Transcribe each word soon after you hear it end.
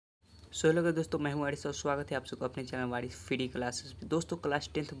So hello दोस्तों, मैं हूं वारिस और स्वागत है आप सबको अपने चैनल वारिस फ्री क्लासेस में। दोस्तों, क्लास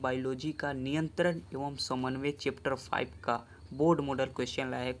 10th बायोलॉजी का नियंत्रण एवं समन्वय चैप्टर 5 का बोर्ड मॉडल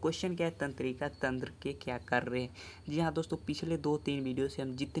क्वेश्चन लाया है। क्वेश्चन क्या है? तंत्रिका तंत्र के क्या कार्य हैं। जी हाँ दोस्तों, पिछले 2-3 वीडियो से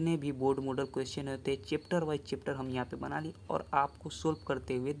हम जितने भी बोर्ड मॉडल क्वेश्चन होते हैं चैप्टर वाइज चैप्टर हम यहाँ पे बना लिए और आपको सोल्व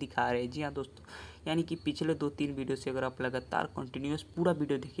करते हुए दिखा रहे हैं। जी हाँ दोस्तों, यानी कि पिछले 2-3 वीडियो से अगर आप लगातार कंटिन्यूस पूरा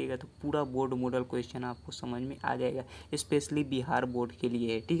वीडियो देखिएगा तो पूरा बोर्ड मॉडल क्वेश्चन आपको समझ में आ जाएगा, स्पेशली बिहार बोर्ड के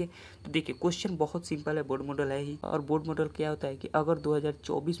लिए है। ठीक है, तो देखिए क्वेश्चन बहुत सिंपल है, बोर्ड मॉडल है ही। और बोर्ड मॉडल क्या होता है कि अगर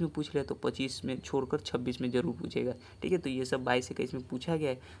 2024 में पूछ ले तो 25 में छोड़कर 26 में जरूर पूछेगा। ठीक है, तो ये सब 22-21 में पूछा गया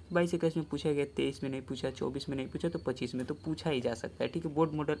है, 22-21 में पूछा गया, 23 में नहीं पूछा, 24 में नहीं पूछा, तो 25 में तो पूछा ही जा सकता है। ठीक है,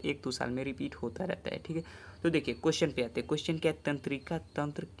 बोर्ड मॉडल 1-2 साल में रिपीट होता रहता है। ठीक है, तो देखिए क्वेश्चन पे आते हैं। क्वेश्चन क्या है? तंत्रिका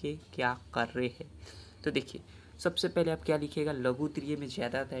तंत्र के क्या कार्य है। तो देखिए सबसे पहले आप क्या लिखिएगा, लघु उत्तरीय में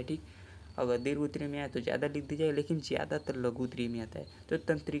ज़्यादा आता है। ठीक, अगर दीर्घ उत्तरीय में आए तो ज़्यादा लिख दीजिएगा, लेकिन ज़्यादातर लघु उत्तरीय में आता है। तो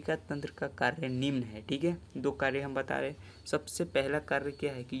तंत्रिका तंत्र का कार्य निम्न है। ठीक है, 2 कार्य हम बता रहे हैं। सबसे पहला कार्य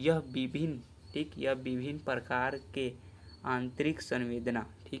क्या है कि यह विभिन्न प्रकार के आंतरिक संवेदना,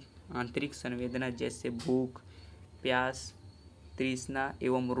 ठीक, आंतरिक संवेदना जैसे भूख, प्यास, तृष्णा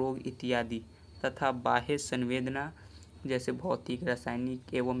एवं रोग इत्यादि तथा बाह्य संवेदना जैसे भौतिक,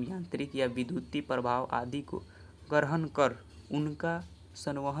 रासायनिक एवं यांत्रिक या विद्युतीय प्रभाव आदि को ग्रहण कर उनका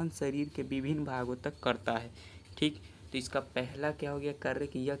संवहन शरीर के विभिन्न भागों तक करता है। ठीक, तो इसका पहला क्या हो गया कार्य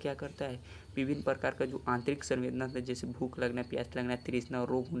कि यह क्या करता है, विभिन्न प्रकार का जो आंतरिक संवेदना है जैसे भूख लगना, प्यास लगना, तृष्णा और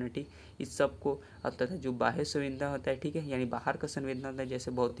रोग होना, ठीक, इस सब को, तथा जो बाह्य संवेदना होता है, ठीक है, यानी बाहर का संवेदना होता है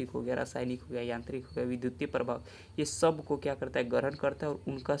जैसे भौतिक हो गया, रासायनिक हो गया, यांत्रिक हो गया, विद्युतीय प्रभाव, ये सब को क्या करता है, ग्रहण करता है और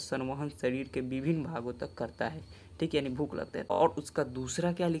उनका संवहन शरीर के विभिन्न भागों तक करता है। ठीक, यानी भूख लगता है। और उसका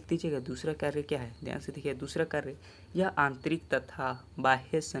दूसरा क्या लिख दीजिएगा, दूसरा कार्य क्या है, ध्यान से देखिए। दूसरा कार्य, यह आंतरिक तथा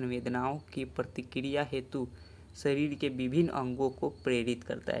बाह्य संवेदनाओं की प्रतिक्रिया हेतु शरीर के विभिन्न अंगों को प्रेरित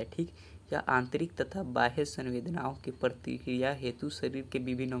करता है। ठीक, यह आंतरिक तथा बाह्य संवेदनाओं की प्रतिक्रिया हेतु शरीर के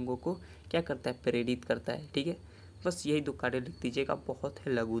विभिन्न अंगों को क्या करता है, प्रेरित करता है। ठीक है, बस यही 2 कार्य लिख दीजिएगा, बहुत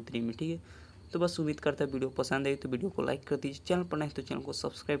है लघु उत्तरीय में। ठीक है, तो बस उम्मीद करता है वीडियो पसंद आई तो वीडियो को लाइक कर दीजिए, चैनल पर नहीं तो चैनल को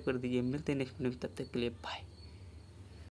सब्सक्राइब कर दीजिए। मिलते हैं नेक्स्ट वीडियो में, तब तक के लिए बाय।